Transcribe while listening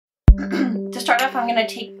To start off, I'm going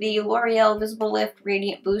to take the L'Oreal Visible Lift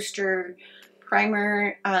Radiant Booster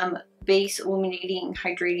Primer, Base Illuminating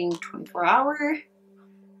Hydrating 24 Hour.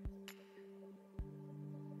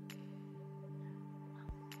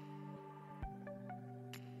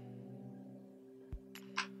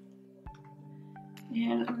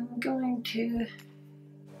 And I'm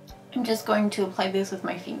just going to apply this with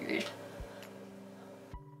my fingers.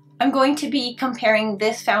 I'm going to be comparing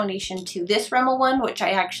this foundation to this Rimmel one, which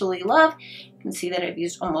I actually love. You can see that I've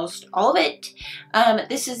used almost all of it.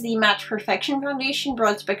 This is the Match Perfection Foundation,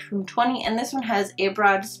 Broad Spectrum 20, and this one has a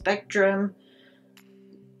broad spectrum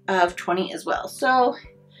of 20 as well. So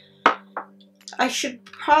I should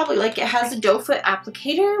probably, like, it has a doe foot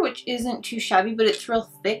applicator, which isn't too shabby, but it's real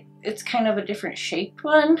thick. It's kind of a different shaped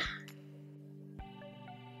one.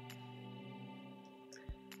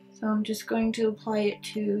 So I'm just going to apply it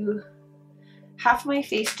to half my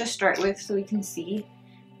face to start with so we can see.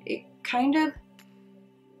 It kind of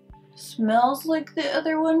smells like the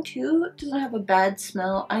other one too. It doesn't have a bad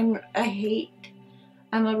smell. I'm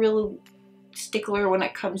a real stickler when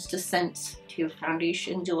it comes to scents to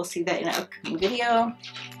foundations. You'll see that in an upcoming video.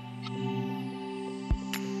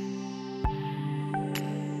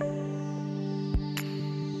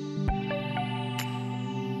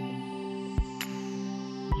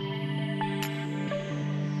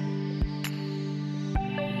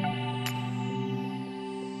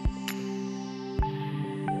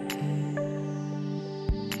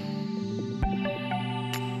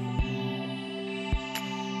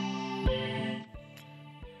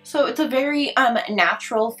 So it's a very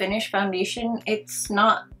natural finish foundation. It's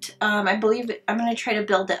not, I believe, I'm going to try to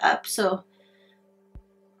build it up, so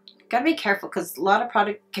gotta be careful because a lot of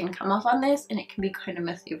product can come off on this and it can be kind of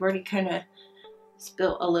messy. I've already kind of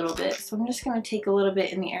spilled a little bit, so I'm just going to take a little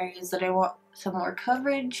bit in the areas that I want some more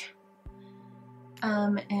coverage,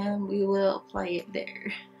 and we will apply it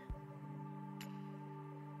there.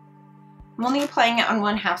 I'm only applying it on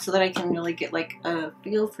one half so that I can really get like a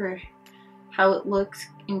feel for how it looks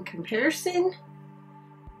in comparison.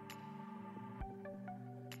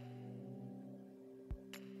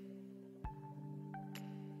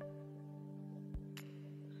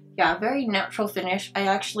 Yeah, very natural finish. I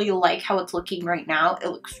actually like how it's looking right now. It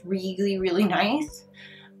looks really, really nice.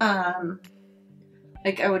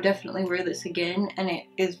 Like, I would definitely wear this again, and it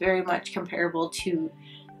is very much comparable to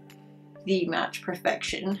the Match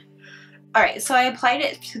Perfection. Alright, so I applied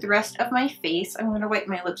it to the rest of my face. I'm going to wipe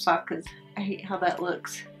my lips off because I hate how that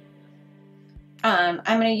looks. I'm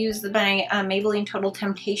going to use my Maybelline Total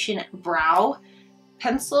Temptation Brow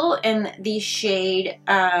Pencil in the shade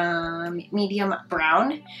Medium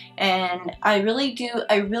Brown. And I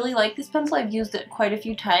really like this pencil. I've used it quite a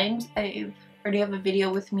few times. I already have a video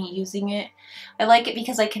with me using it. I like it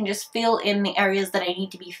because I can just fill in the areas that I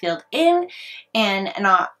need to be filled in and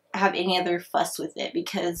not have any other fuss with it,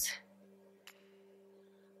 because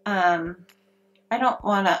I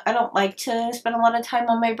don't like to spend a lot of time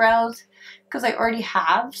on my brows because I already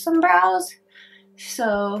have some brows,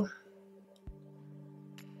 so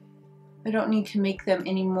I don't need to make them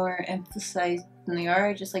any more emphasized than they are.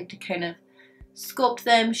 I just like to kind of sculpt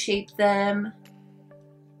them, shape them.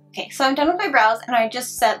 Okay, so I'm done with my brows, and I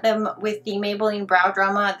just set them with the Maybelline Brow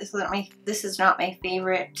Drama. This is not my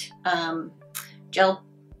favorite gel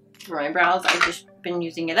for my brows. I've just been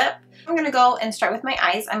using it up. I'm gonna go and start with my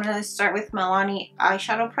eyes. I'm gonna start with Milani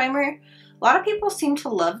eyeshadow primer. A lot of people seem to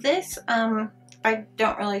love this. I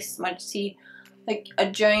don't really much see like a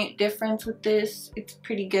giant difference with this. It's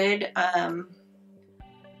pretty good. But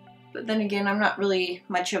then again, I'm not really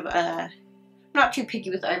much of I'm not too picky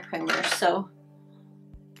with eye primer, so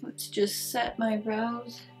let's just set my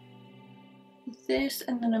brows with this,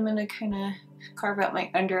 and then I'm gonna kind of carve out my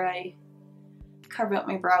under eye, carve out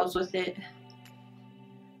my brows with it.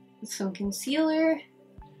 With some concealer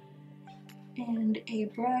and a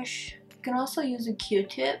brush. You can also use a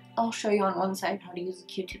Q-tip. I'll show you on one side how to use a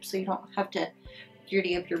Q-tip so you don't have to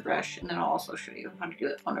dirty up your brush, and then I'll also show you how to do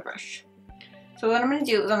it on a brush. So what I'm going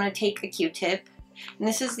to do is I'm going to take a Q-tip, and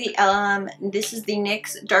this is the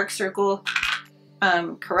NYX Dark Circle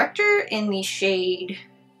corrector in the shade.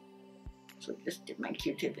 So I just dip my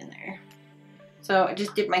Q-tip in there. So I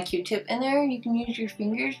just dip my Q-tip in there. You can use your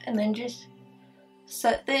fingers and then just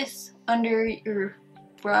set this under your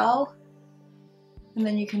brow, and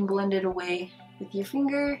then you can blend it away with your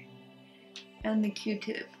finger and the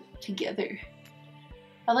Q-tip together.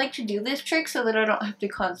 I like to do this trick so that I don't have to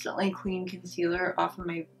constantly clean concealer off of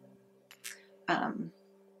my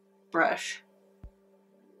brush.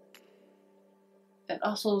 It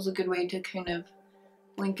also is a good way to kind of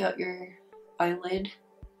blink out your eyelid.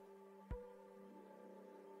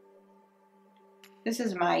 This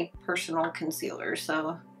is my personal concealer,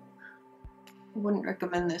 so I wouldn't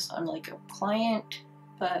recommend this on like a client,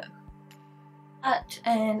 but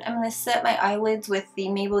and I'm gonna set my eyelids with the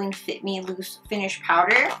Maybelline Fit Me Loose Finish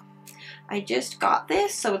Powder. I just got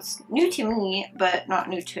this, so it's new to me, but not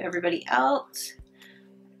new to everybody else.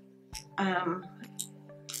 Not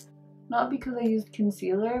because I used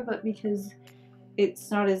concealer, but because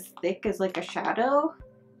it's not as thick as like a shadow,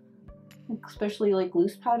 especially like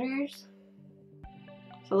loose powders.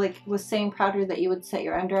 So like the same powder that you would set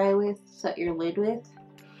your under eye with, set your lid with,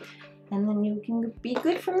 and then you can be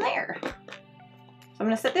good from there. So I'm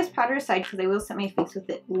gonna set this powder aside because I will set my face with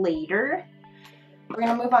it later. We're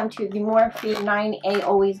gonna move on to the Morphe 9A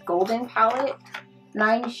Always Golden palette.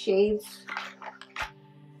 9 shades.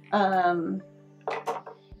 And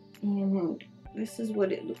this is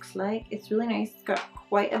what it looks like. It's really nice. It's got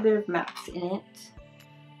quite a bit of mattes in it.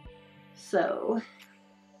 So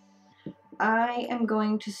I am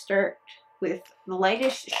going to start with the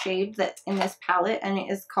lightest shade that's in this palette, and it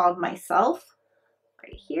is called Myself,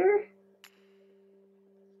 right here.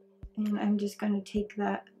 And I'm just going to take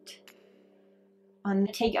that on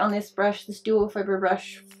this brush, this dual fiber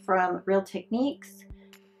brush from Real Techniques,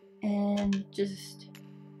 and just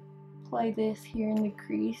apply this here in the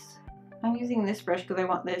crease. I'm using this brush because I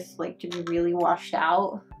want this like to be really washed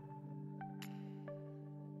out.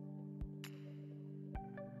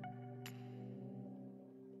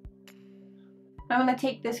 I'm going to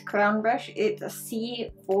take this crown brush. It's a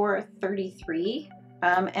C433,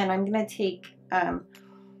 and I'm going to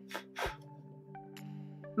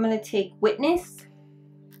take Witness,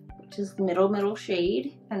 which is the middle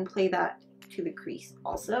shade, and play that to the crease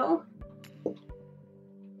also.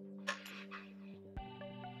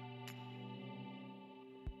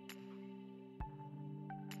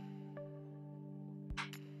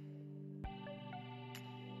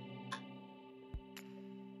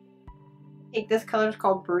 Take this color, it's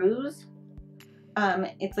called Bruise.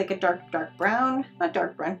 It's like a dark brown, not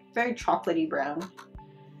dark brown, very chocolatey brown.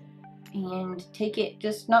 And take it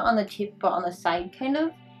just not on the tip but on the side kind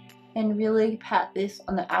of, and really pat this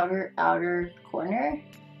on the outer corner,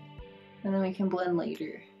 and then we can blend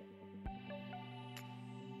later.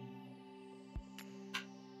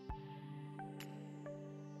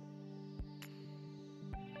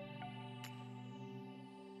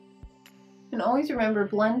 And always remember,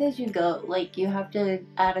 blend as you go. Like, you have to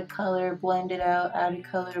add a color, blend it out, add a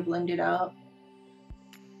color, blend it out.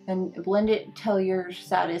 And blend it till you're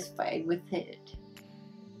satisfied with it.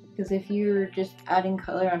 Because if you're just adding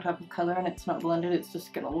color on top of color and it's not blended, it's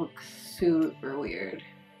just gonna look super weird.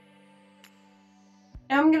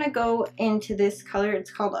 Now I'm gonna go into this color.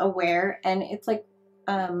 It's called Aware, and it's like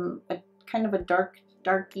a kind of a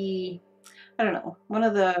darky, I don't know, one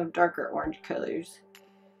of the darker orange colors.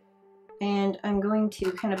 And I'm going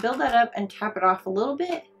to kind of build that up and tap it off a little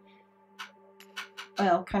bit.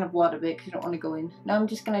 Well, kind of a lot of it because you don't want to go in. Now I'm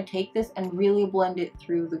just going to take this and really blend it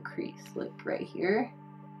through the crease, like right here.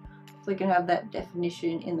 So I can have that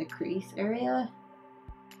definition in the crease area.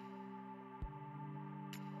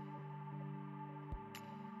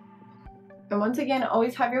 And once again,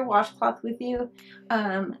 always have your washcloth with you.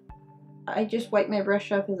 I just wipe my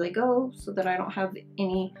brush up as I go so that I don't have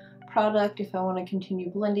any product if I want to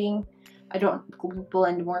continue blending. I don't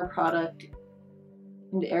blend more product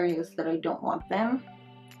into areas that I don't want them.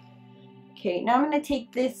 Okay, now I'm going to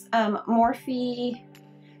take this Morphe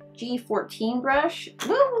G14 brush.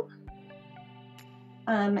 Woo!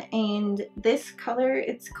 And this color,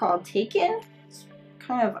 it's called Taken. It's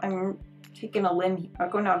kind of, I'm taking a limb, I'm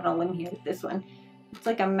going out on a limb here with this one. It's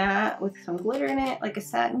like a matte with some glitter in it, like a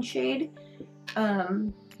satin shade.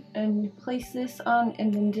 And place this on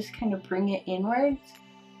and then just kind of bring it inwards.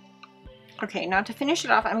 Okay, now to finish it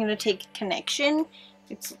off, I'm going to take Connection.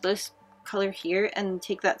 It's this color here, and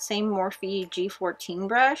take that same Morphe G14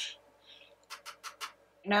 brush.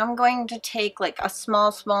 Now I'm going to take like a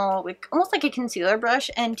small, like almost like a concealer brush,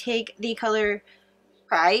 and take the color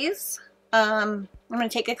Surprise. I'm going to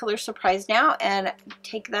take the color Surprise now and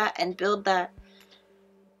take that and build that.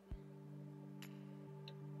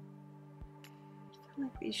 I feel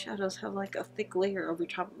like these shadows have like a thick layer over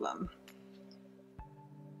top of them.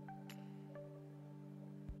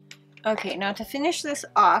 Okay, now to finish this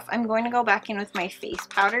off, I'm going to go back in with my face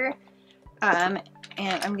powder, and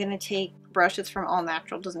I'm going to take a brush that's from All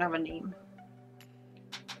Natural, doesn't have a name,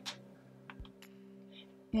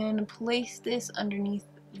 and place this underneath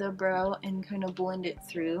the brow and kind of blend it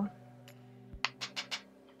through,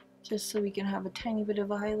 just so we can have a tiny bit of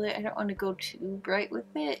a highlight. I don't want to go too bright with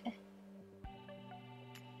it.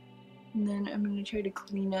 And then I'm going to try to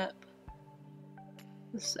clean up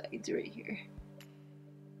the sides right here.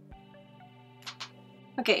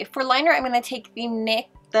 Okay, for liner, I'm going to take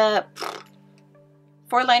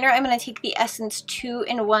for liner, I'm going to take the Essence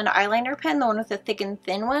 2-in-1 eyeliner pen, the one with the thick and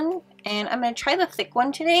thin one. And I'm going to try the thick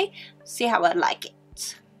one today, see how I like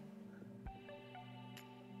it.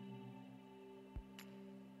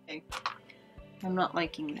 Okay. I'm not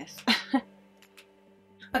liking this.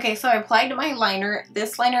 Okay, so I applied my liner.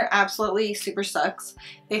 This liner absolutely super sucks.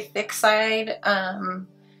 The thick side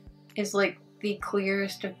is like the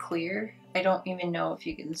clearest of clear. I don't even know if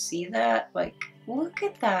you can see that. Like, look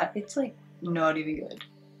at that. It's like not even good.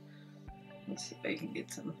 Let's see if I can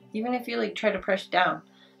get some. Even if you like try to press down,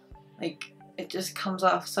 like it just comes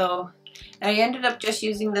off. So I ended up just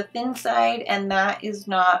using the thin side, and that is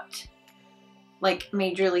not like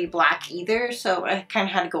majorly black either. So I kind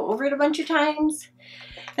of had to go over it a bunch of times.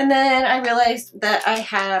 And then I realized that I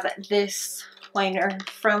have this liner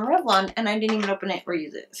from Revlon and I didn't even open it or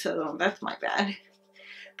use it. So that's my bad.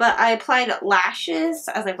 But I applied lashes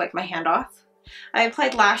as I wiped my hand off. I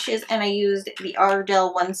applied lashes and I used the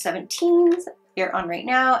Ardell 117s. They're on right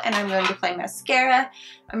now. And I'm going to apply mascara.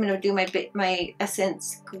 I'm going to do my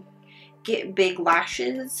Essence Get Big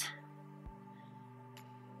Lashes.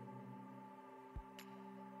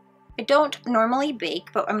 I don't normally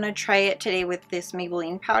bake, but I'm going to try it today with this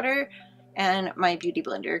Maybelline powder and my beauty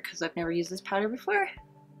blender because I've never used this powder before.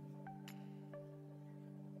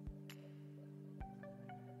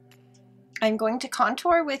 I'm going to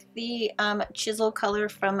contour with the chisel color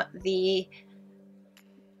from the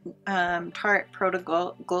Tarte Pro to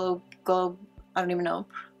Glow, I don't even know,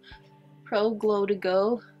 Pro Glow to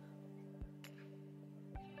Go.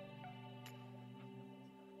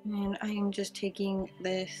 And I am just taking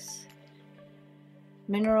this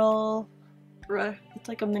mineral brush. It's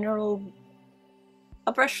like a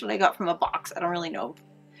brush that I got from a box. I don't really know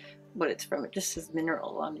what it's from. It just says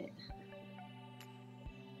mineral on it.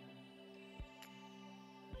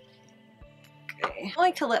 Okay. I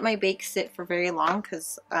like to let my bake sit for very long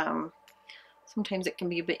because sometimes it can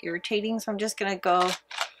be a bit irritating. So I'm just gonna go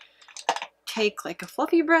take like a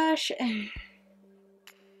fluffy brush and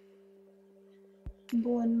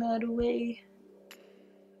blend that away.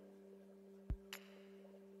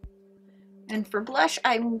 And for blush,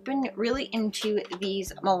 I've been really into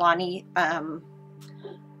these Milani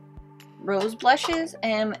rose blushes,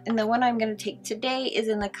 and the one I'm going to take today is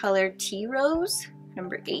in the color Tea Rose,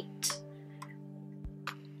 number 8,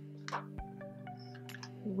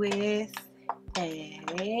 with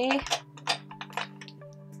a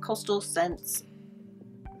Coastal Scents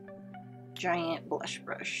giant blush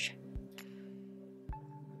brush.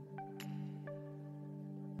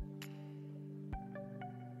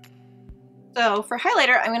 So for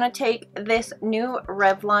highlighter, I'm going to take this new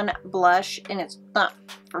Revlon blush, and it's not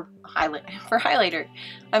for highlighter.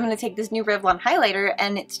 I'm going to take this new Revlon highlighter,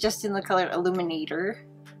 and it's just in the color Illuminator.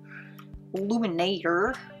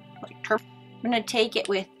 Like I'm going to take it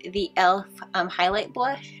with the e.l.f. highlight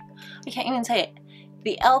blush. I can't even say it.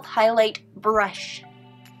 The e.l.f. highlight brush.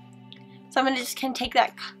 So I'm going to just kind of take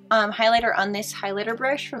that highlighter on this highlighter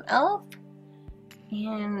brush from e.l.f.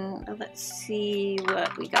 And let's see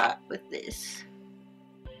what we got with this.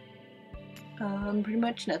 Pretty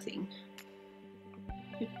much nothing.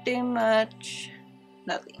 Pretty much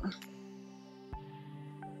nothing.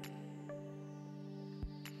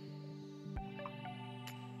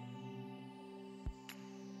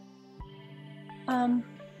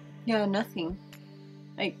 Yeah, nothing.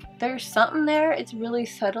 Like, there's something there. It's really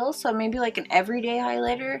subtle, so maybe like an everyday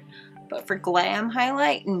highlighter, but for glam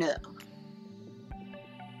highlight, no.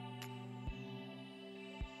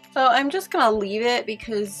 So I'm just gonna leave it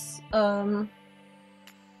because, I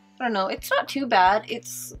don't know, it's not too bad.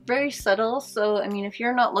 It's very subtle, so I mean, if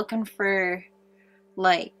you're not looking for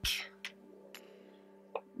like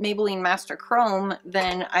Maybelline Master Chrome,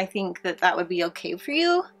 then I think that that would be okay for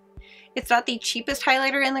you. It's not the cheapest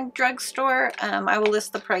highlighter in the drugstore. I will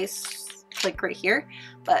list the price like right here,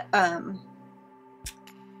 but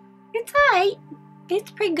it's alright.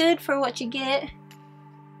 It's pretty good for what you get.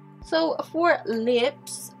 So for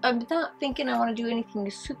lips, I'm not thinking I want to do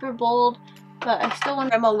anything super bold, but I still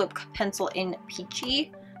want Rimmel lip pencil in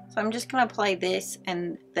Peachy. So I'm just going to apply this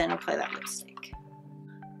and then apply that lipstick.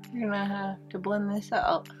 You're going to have to blend this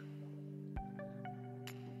out.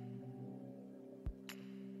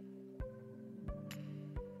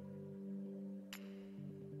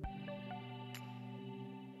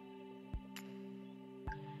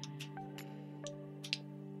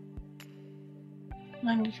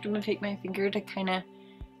 I'm just going to take my finger to kind of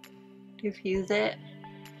diffuse it.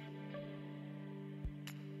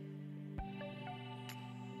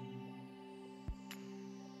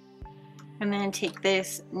 I'm going to take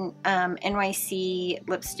this NYC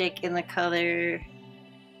lipstick in the color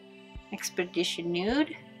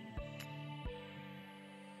Exceptionude.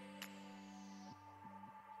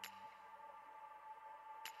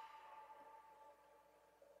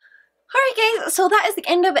 Alright guys, so that is the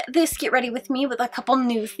end of this Get Ready With Me with a couple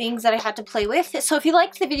new things that I had to play with. So if you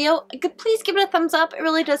liked the video, please give it a thumbs up. It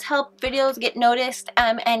really does help videos get noticed,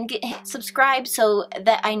 and hit subscribe so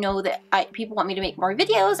that I know that people want me to make more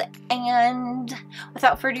videos. And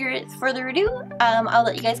without further ado, I'll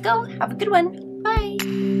let you guys go. Have a good one.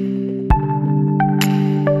 Bye!